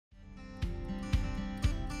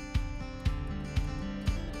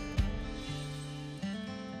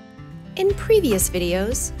In previous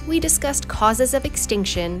videos, we discussed causes of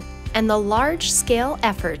extinction and the large-scale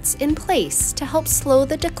efforts in place to help slow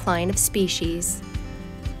the decline of species.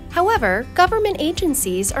 However, government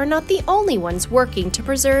agencies are not the only ones working to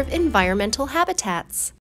preserve environmental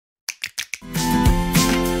habitats.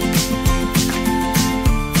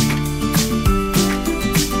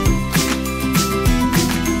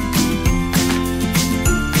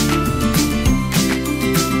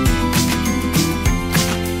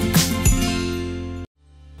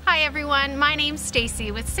 Hi everyone, my name's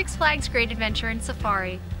Stacy with Six Flags Great Adventure and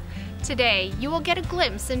Safari. Today, you will get a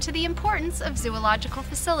glimpse into the importance of zoological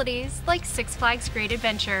facilities like Six Flags Great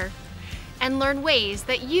Adventure and learn ways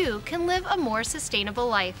that you can live a more sustainable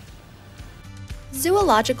life.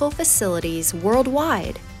 Zoological facilities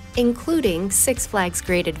worldwide, including Six Flags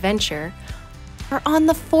Great Adventure, are on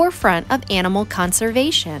the forefront of animal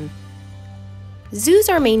conservation. Zoos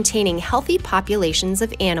are maintaining healthy populations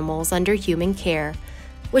of animals under human care,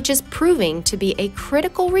 which is proving to be a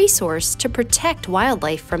critical resource to protect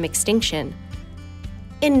wildlife from extinction.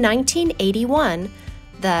 In 1981,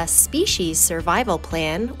 the Species Survival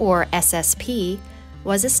Plan, or SSP,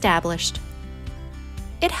 was established.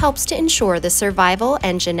 It helps to ensure the survival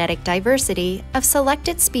and genetic diversity of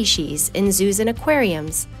selected species in zoos and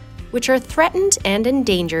aquariums, which are threatened and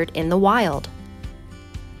endangered in the wild.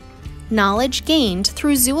 Knowledge gained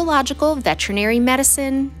through zoological veterinary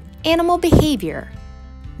medicine, animal behavior,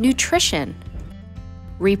 nutrition,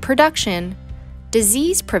 reproduction,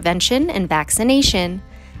 disease prevention and vaccination,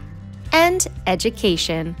 and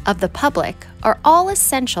education of the public are all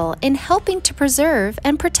essential in helping to preserve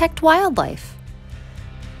and protect wildlife.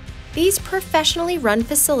 These professionally run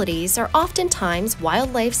facilities are oftentimes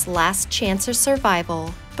wildlife's last chance of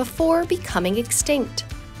survival before becoming extinct.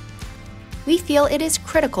 We feel it is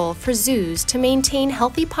critical for zoos to maintain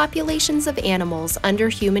healthy populations of animals under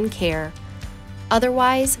human care.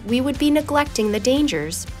 Otherwise, we would be neglecting the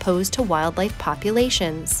dangers posed to wildlife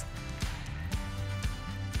populations.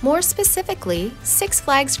 More specifically, Six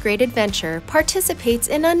Flags Great Adventure participates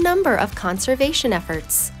in a number of conservation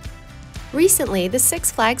efforts. Recently, the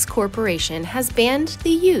Six Flags Corporation has banned the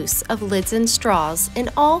use of lids and straws in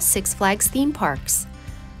all Six Flags theme parks,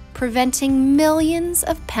 preventing millions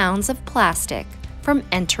of pounds of plastic from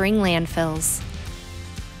entering landfills.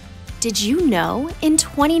 Did you know, in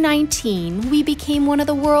 2019, we became one of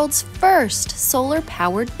the world's first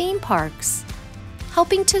solar-powered theme parks,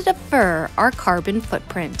 helping to defer our carbon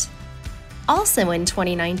footprint. Also in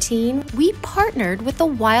 2019, we partnered with the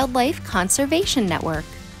Wildlife Conservation Network,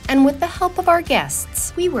 and with the help of our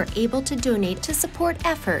guests, we were able to donate to support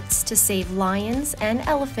efforts to save lions and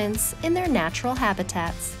elephants in their natural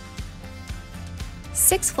habitats.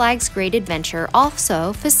 Six Flags Great Adventure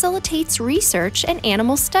also facilitates research and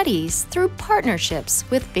animal studies through partnerships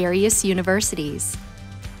with various universities.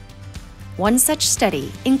 One such study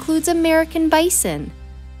includes American bison.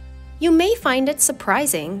 You may find it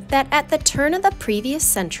surprising that at the turn of the previous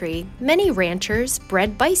century, many ranchers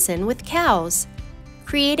bred bison with cows,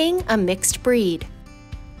 creating a mixed breed.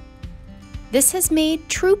 This has made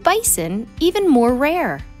true bison even more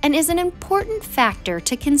rare and is an important factor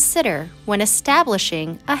to consider when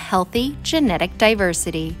establishing a healthy genetic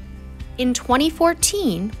diversity. In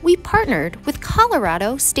 2014, we partnered with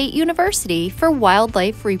Colorado State University for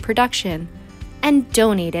wildlife reproduction and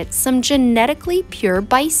donated some genetically pure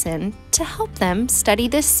bison to help them study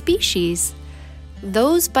this species.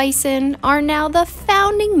 Those bison are now the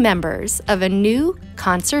founding members of a new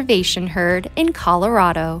conservation herd in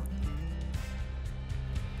Colorado.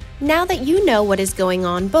 Now that you know what is going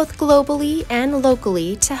on both globally and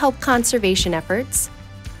locally to help conservation efforts,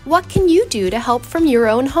 what can you do to help from your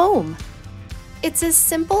own home? It's as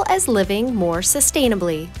simple as living more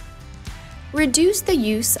sustainably. Reduce the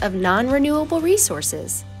use of non-renewable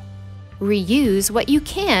resources. Reuse what you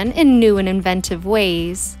can in new and inventive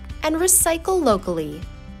ways. And recycle locally.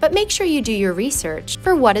 But make sure you do your research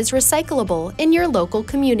for what is recyclable in your local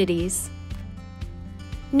communities.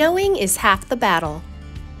 Knowing is half the battle.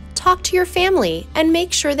 Talk to your family and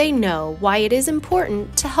make sure they know why it is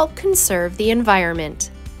important to help conserve the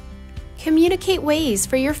environment. Communicate ways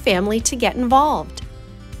for your family to get involved.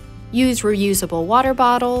 Use reusable water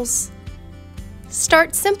bottles.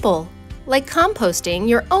 Start simple, like composting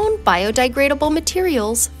your own biodegradable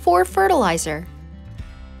materials for fertilizer.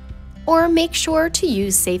 Or make sure to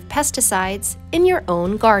use safe pesticides in your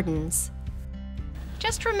own gardens.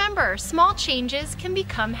 Just remember, small changes can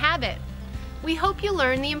become habit. We hope you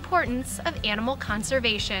learn the importance of animal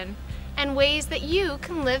conservation and ways that you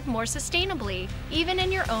can live more sustainably, even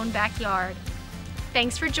in your own backyard.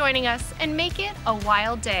 Thanks for joining us, and make it a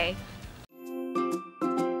wild day.